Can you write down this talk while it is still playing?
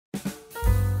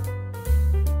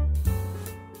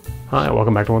Hi,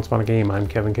 welcome back to Once Upon a Game. I'm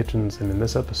Kevin Kitchens, and in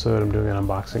this episode I'm doing an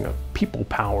unboxing of People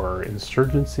Power: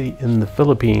 Insurgency in the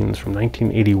Philippines from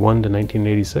 1981 to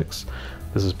 1986.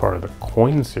 This is part of the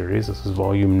Coin series. This is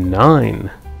volume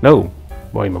 9. No,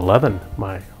 volume 11.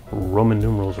 My Roman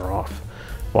numerals are off.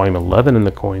 Volume 11 in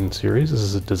the Coin series. This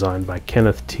is designed by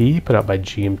Kenneth T, put out by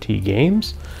GMT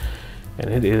Games.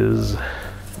 And it is,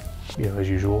 as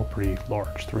usual, pretty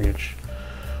large, 3-inch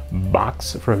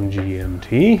box from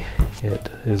GMT. It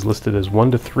is listed as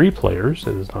 1 to 3 players.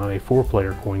 It is not a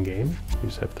 4-player coin game. You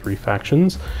just have 3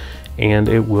 factions, and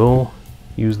it will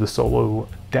use the solo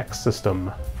deck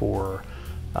system for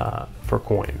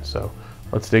coin. So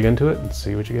let's dig into it and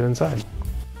see what you get inside.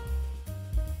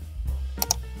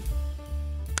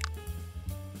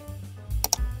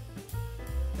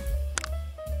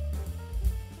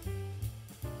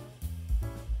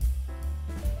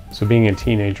 So being a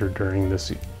teenager during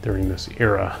this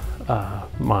era,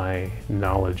 my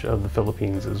knowledge of the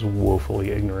Philippines is woefully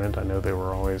ignorant. I know they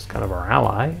were always kind of our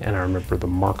ally, and I remember the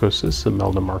Marcoses,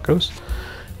 Imelda Marcos,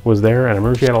 was there, and I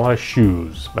remember she had a lot of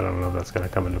shoes, but I don't know if that's going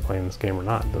to come into play in this game or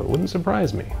not, though it wouldn't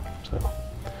surprise me. So.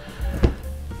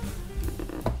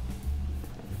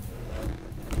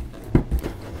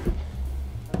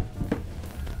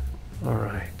 All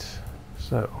right,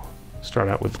 so start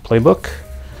out with the playbook.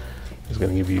 It's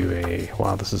going to give you a,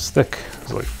 wow, this is thick.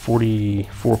 It's like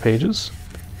 44 pages.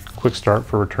 Quick start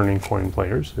for returning coin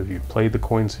players. If you've played the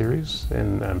Coin series,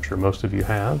 and I'm sure most of you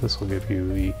have, this will give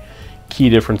you the key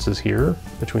differences here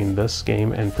between this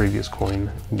game and previous Coin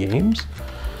games.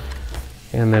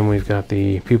 And then we've got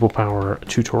the People Power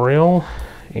tutorial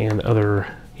and other,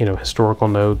 historical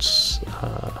notes,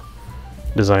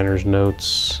 designers'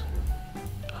 notes,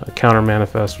 counter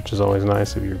manifest, which is always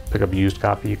nice. If you pick up a used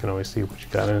copy, you can always see what you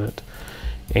got in it,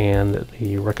 and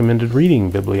the recommended reading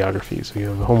bibliography, so you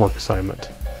have a homework assignment.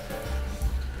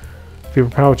 People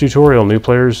Power tutorial: new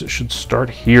players should start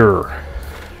here.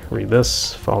 Read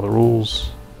this, follow the rules,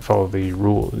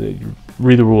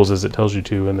 read the rules as it tells you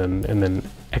to, and then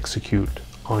execute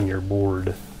on your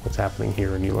board what's happening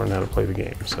here, and you learn how to play the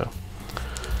game. So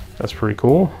that's pretty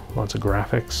cool. Lots of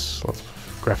graphics, lots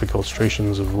of graphic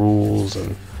illustrations of rules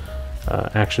and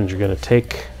actions you're going to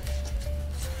take,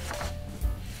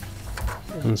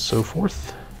 and so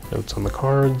forth. Notes on the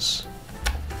cards.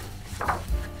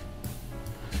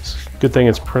 Good thing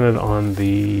it's printed on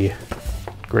the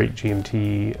great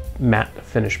GMT matte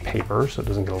finish paper, so it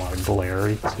doesn't get a lot of glare.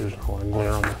 You can see there's a lot of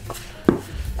glare on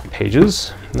the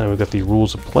pages. Now we've got the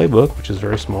rules of playbook, which is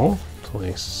very small. It's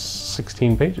only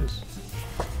 16 pages.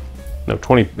 No,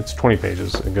 20. It's 20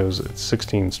 pages. It goes. It's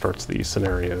 16 starts the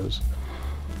scenarios.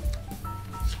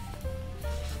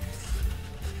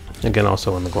 Again,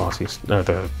 also in the glossy,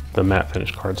 the matte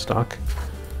finished cardstock.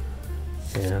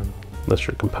 And lists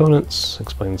your components.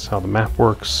 Explains how the map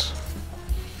works,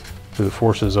 who the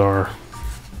forces are,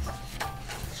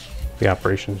 the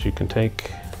operations you can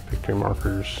take, victory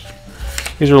markers.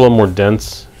 These are a little more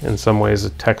dense in some ways,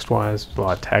 text-wise. There's a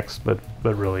lot of text, but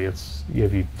really, it's,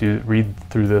 if you do read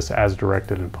through this as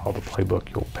directed and follow the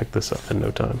playbook, you'll pick this up in no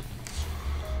time.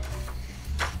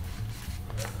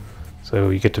 So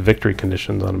you get to victory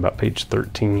conditions on about page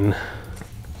 13,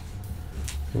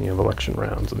 and you have election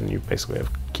rounds, and then you basically have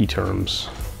key terms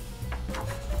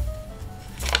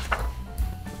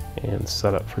and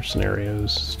setup for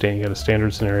scenarios. You got a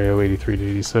standard scenario, 83 to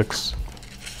 86.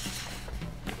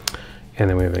 And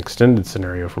then we have an extended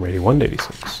scenario from 81 to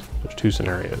 86. There's 2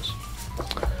 scenarios.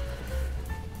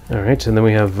 All right, and then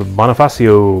we have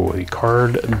Bonifacio, the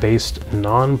card-based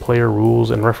non-player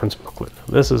rules and reference booklet.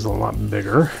 This is a lot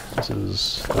bigger. This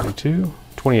is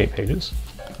 28 pages.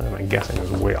 I'm guessing it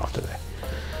was way off today.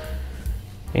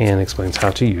 And explains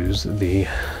how to use the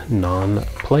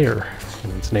non-player.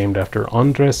 And it's named after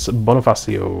Andres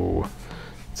Bonifacio.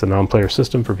 It's a non-player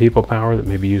system for People Power that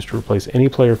may be used to replace any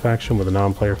player faction with a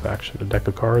non-player faction. A deck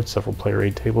of cards, several player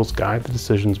aid tables guide the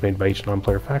decisions made by each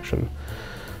non-player faction.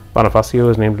 Bonifacio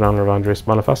is named in honor of Andres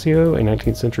Bonifacio, a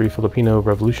 19th century Filipino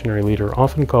revolutionary leader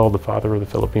often called the father of the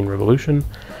Philippine Revolution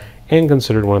and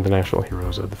considered one of the national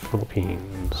heroes of the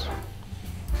Philippines.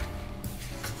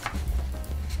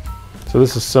 So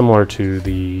this is similar to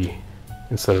the,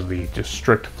 instead of the just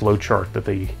strict flowchart that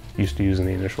they used to use in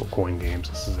the initial coin games,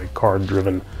 this is a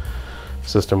card-driven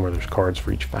system where there's cards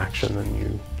for each faction,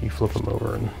 and you flip them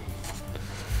over and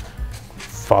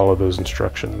follow those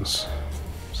instructions.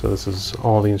 So this is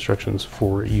all the instructions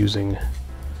for using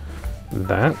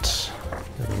that,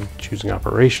 and choosing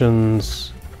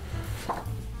operations,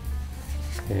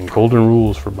 and golden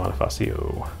rules for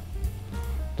Bonifacio.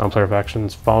 Non-player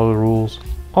factions follow the rules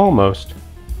almost,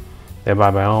 They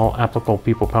abide by all applicable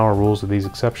people power rules of these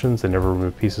exceptions. They never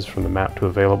remove pieces from the map to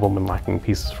available when lacking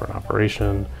pieces for an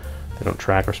operation. They don't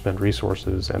track or spend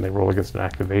resources, and they roll against an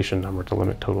activation number to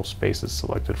limit total spaces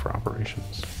selected for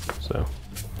operations. So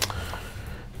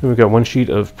then we've got one sheet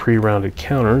of pre-rounded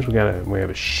counters. We have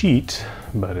a sheet,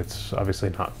 but it's obviously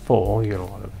not full. You got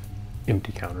a lot of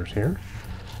empty counters here.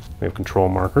 We have control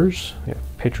markers. We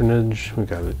have patronage. We've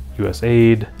got U.S.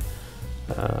 aid.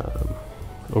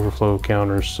 Overflow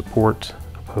counters, support,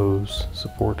 oppose,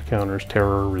 support counters,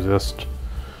 terror, resist,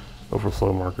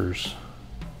 overflow markers,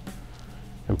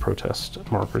 and protest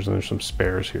markers. And there's some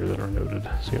spares here that are noted.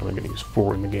 So you're only going to use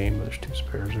 4 in the game, but there's 2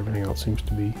 spares. Everything else seems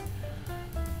to be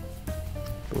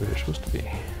the way they're supposed to be.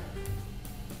 And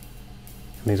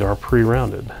these are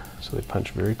pre-rounded, so they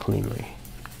punch very cleanly.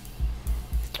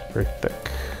 Very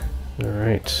thick. All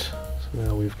right, so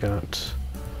now we've got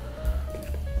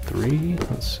 3,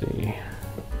 let's see,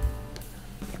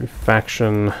 3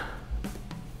 faction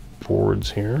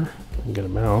boards here. Get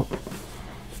them out.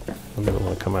 They don't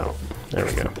want to come out. There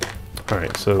we go. All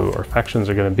right, so our factions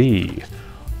are going to be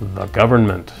the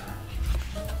government,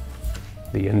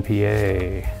 the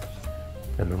NPA,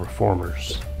 and the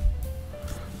reformers.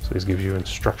 So these gives you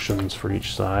instructions for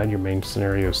each side, your main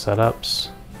scenario setups.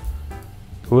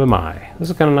 Who am I? This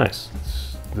is kind of nice.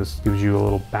 This gives you a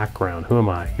little background. Who am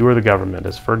I? You are the government.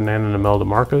 As Ferdinand and Imelda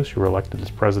Marcos, you were elected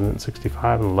as president in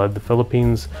 '65 and led the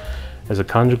Philippines as a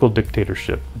conjugal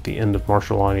dictatorship. At the end of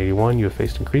martial law in '81, you have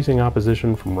faced increasing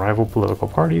opposition from rival political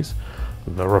parties,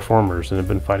 the reformers, and have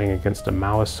been fighting against a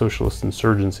Maoist socialist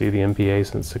insurgency, the NPA,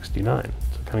 since '69.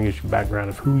 So it kind of gives you background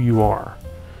of who you are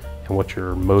and what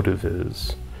your motive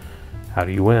is. How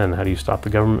do you win? How do you stop the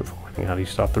government from winning? How do you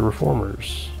stop the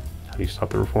reformers? How do you stop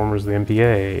the reformers, the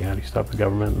NPA? How do you stop the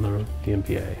government and the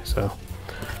NPA? So,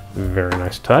 very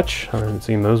nice touch. I haven't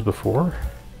seen those before.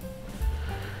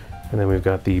 And then we've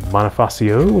got the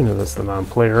Bonifacio. We know that's the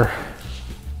non-player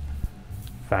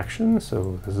faction.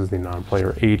 So this is the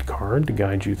non-player aid card to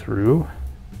guide you through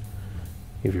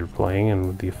if you're playing,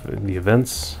 and the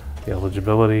events, the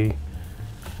eligibility,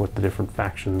 what the different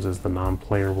factions as the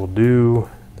non-player will do,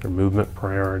 their movement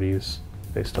priorities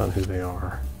based on who they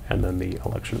are, and then the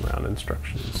election round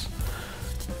instructions.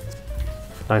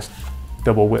 Nice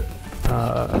double width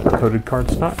coded card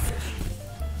stock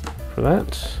for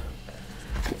that.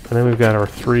 And then we've got our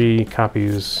 3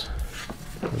 copies,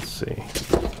 let's see.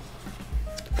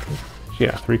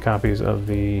 Yeah, 3 copies of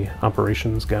the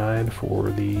operations guide for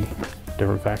the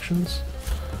different factions.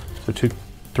 So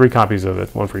 3 copies of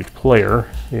it, 1 for each player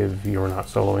if you're not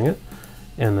soloing it.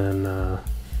 And then,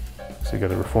 so you got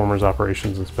the reformers,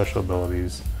 operations, and special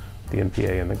abilities, the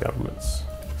NPA and the government's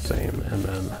same, and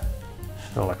then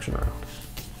an election round.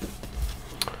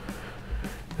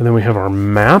 And then we have our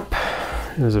map.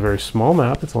 It is a very small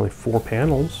map. It's only 4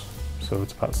 panels, so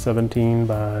it's about 17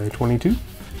 by 22.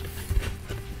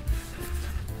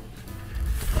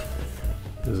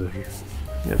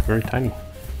 It's very tiny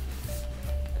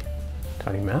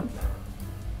map.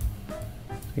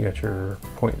 You got your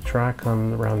point track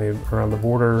on around the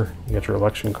border. You got your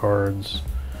election cards,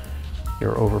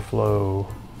 your overflow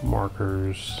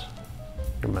markers,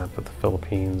 your map of the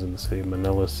Philippines and the city of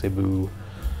Manila, Cebu,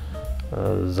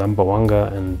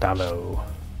 Zamboanga, and Davao,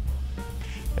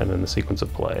 and then the sequence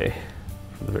of play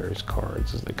for the various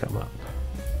cards as they come up.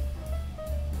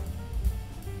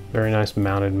 Very nice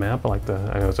mounted map. I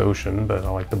know it's ocean, but I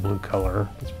like the blue color.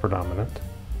 It's predominant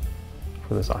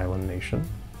for this island nation.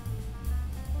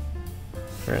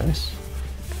 Very nice.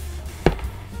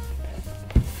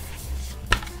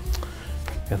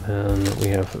 And then we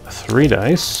have 3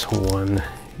 dice, 1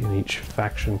 in each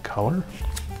faction color.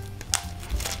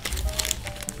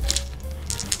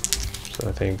 So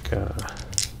I think,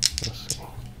 let's see.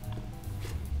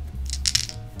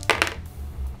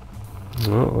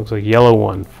 Well, it looks like yellow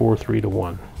 1, 4, 3 to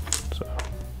 1. So,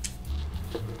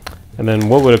 and then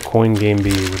what would a coin game be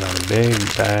without a big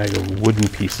bag of wooden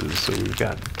pieces? So we've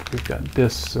got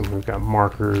discs and we've got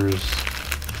markers,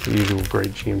 the usual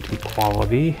great GMT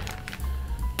quality,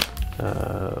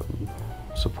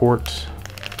 support,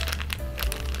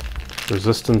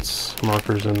 resistance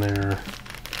markers in there,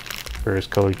 various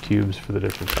colored cubes for the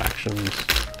different factions.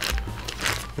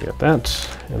 We got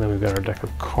that, and then we've got our deck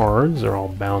of cards. They're all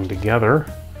bound together.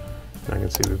 And I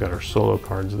can see we've got our solo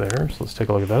cards there, so let's take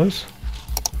a look at those.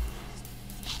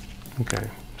 Okay,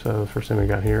 so the first thing we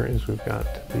got here is we've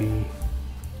got the...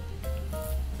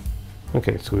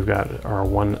 Okay, so we've got our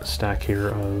 1 stack here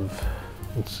of...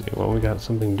 Let's see, well, we got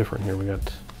something different here. We got...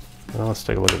 Well, let's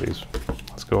take a look at these.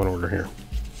 Let's go in order here.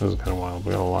 This is kind of wild.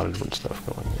 We got a lot of different stuff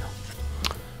going here.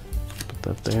 Put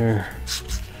that there.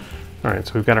 Alright,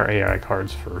 so we've got our AI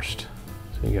cards first.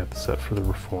 So you got the set for the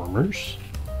reformers.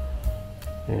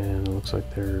 And it looks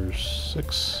like there's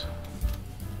six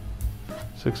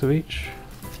of each.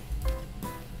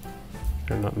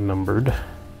 They're not numbered.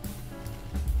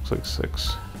 Looks like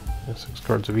six. Yeah, 6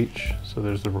 cards of each. So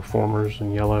there's the reformers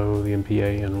in yellow, the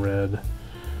MPA in red,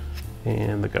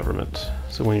 and the government.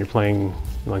 So when you're playing,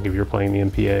 like if you're playing the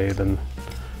MPA, then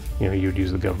you know you'd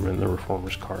use the government and the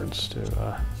reformers cards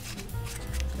to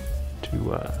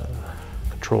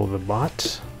control the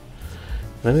bot.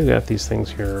 Then we've got these things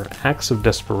here, Acts of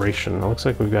Desperation. It looks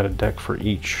like we've got a deck for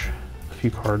each, a few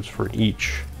cards for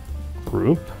each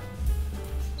group.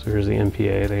 So here's the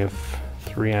MPA. They have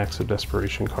 3 Acts of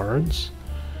Desperation cards,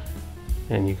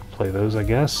 and you can play those, I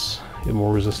guess. Get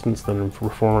more resistance than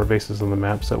reformer bases on the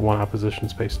map. Set 1 opposition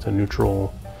space to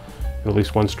neutral. At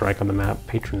least 1 strike on the map.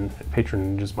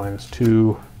 Patronage is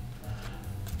 -2,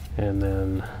 and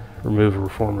then remove a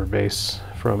reformer base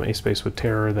from a space with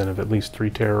terror, then have at least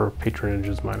 3 terror, patronage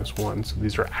is -1. So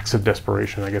these are acts of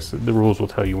desperation. I guess the rules will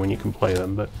tell you when you can play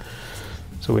them, but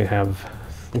so we have,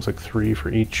 looks like 3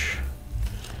 for each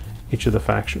of the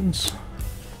factions.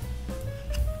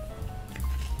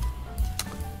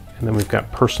 And then we've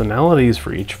got personalities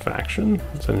for each faction.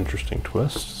 That's an interesting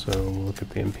twist. So we'll look at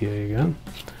the MPA again.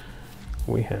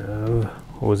 We have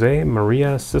Jose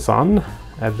Maria Sison,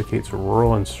 advocates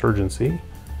rural insurgency.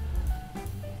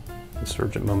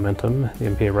 Insurgent momentum. The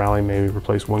MPA rally may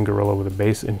replace 1 guerrilla with a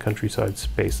base in countryside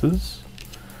spaces.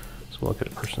 So we'll look at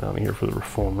a personality here for the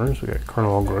reformers. We got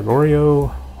Colonel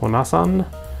Gregorio Honasan.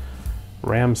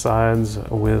 Ram sides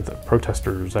with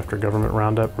protesters. After government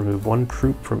roundup, remove 1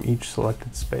 troop from each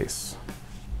selected space.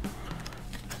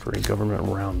 For a government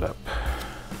roundup.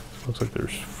 So looks like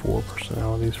there's 4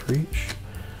 personalities for each.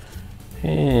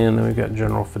 And then we've got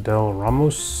General Fidel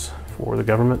Ramos for the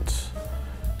government.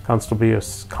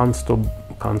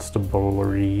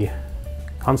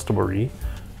 Constabulary,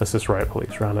 assist riot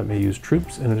police. Roundup may use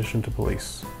troops in addition to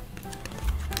police.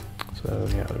 So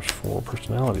yeah, there's 4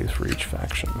 personalities for each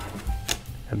faction.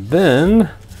 And then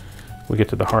we get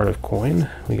to the heart of coin.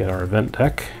 We get our event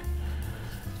deck.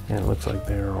 And it looks like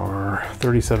there are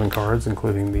 37 cards,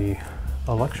 including the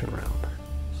election round.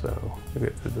 So we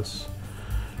get through this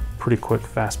pretty quick,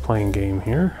 fast-playing game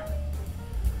here.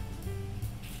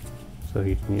 So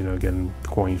you know, again, the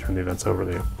coin, you turn the events over,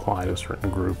 they apply to a certain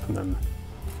group, and then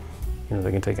you know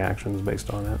they can take actions based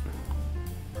on it.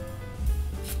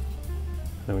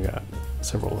 Then we got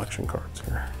several election cards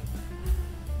here.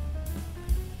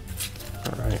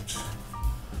 All right,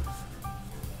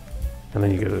 and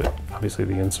then you get obviously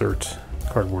the insert,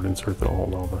 cardboard insert that'll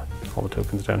hold all the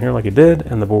tokens down here, like it did,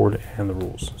 and the board and the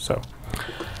rules. So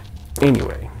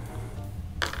anyway.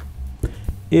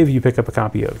 If you pick up a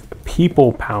copy of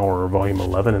People Power Volume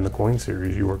 11 in the coin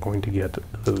series, you are going to get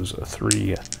those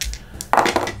 3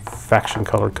 faction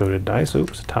color-coded dice.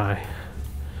 Oops, a tie.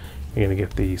 You're going to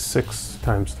get the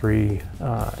 6x3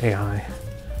 AI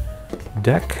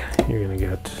deck. You're going to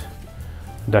get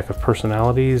a deck of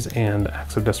personalities and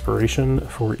acts of desperation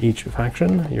for each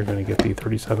faction. You're going to get the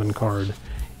 37-card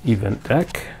event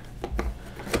deck.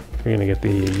 You're going to get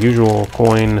the usual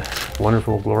coin,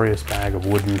 wonderful, glorious bag of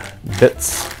wooden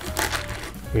bits.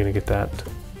 You're going to get that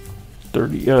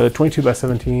 22 by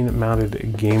 17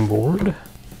 mounted game board.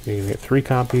 You're going to get 3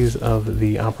 copies of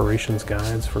the operations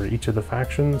guides for each of the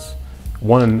factions.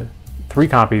 3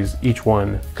 copies, each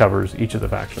one covers each of the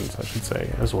factions, I should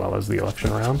say, as well as the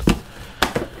election round.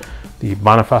 The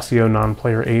Bonifacio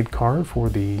non-player aid card for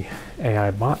the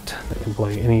AI bot that can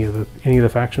play any of the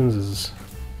factions is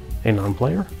a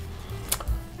non-player.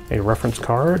 A reference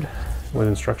card with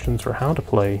instructions for how to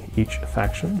play each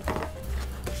faction,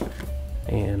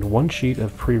 and 1 sheet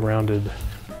of pre-rounded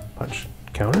punch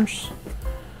counters.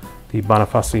 The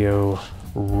Bonifacio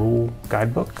rule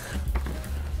guidebook,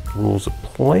 rules of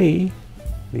play,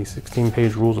 the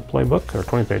 16-page rules of play book, or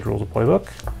 20-page rules of play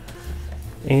book,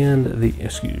 and the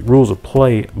rules of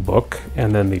play book,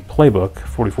 and then the playbook,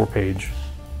 44-page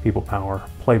People Power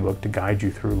playbook to guide you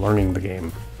through learning the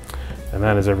game. And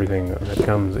that is everything that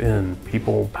comes in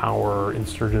People Power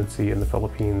Insurgency in the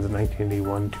Philippines,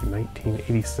 1981 to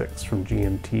 1986 from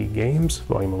GMT Games,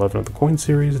 Volume 11 of the Coin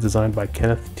Series, designed by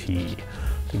Kenneth T.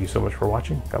 Thank you so much for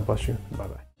watching. God bless you.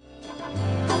 Bye-bye.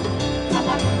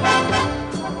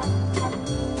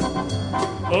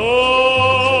 Oh!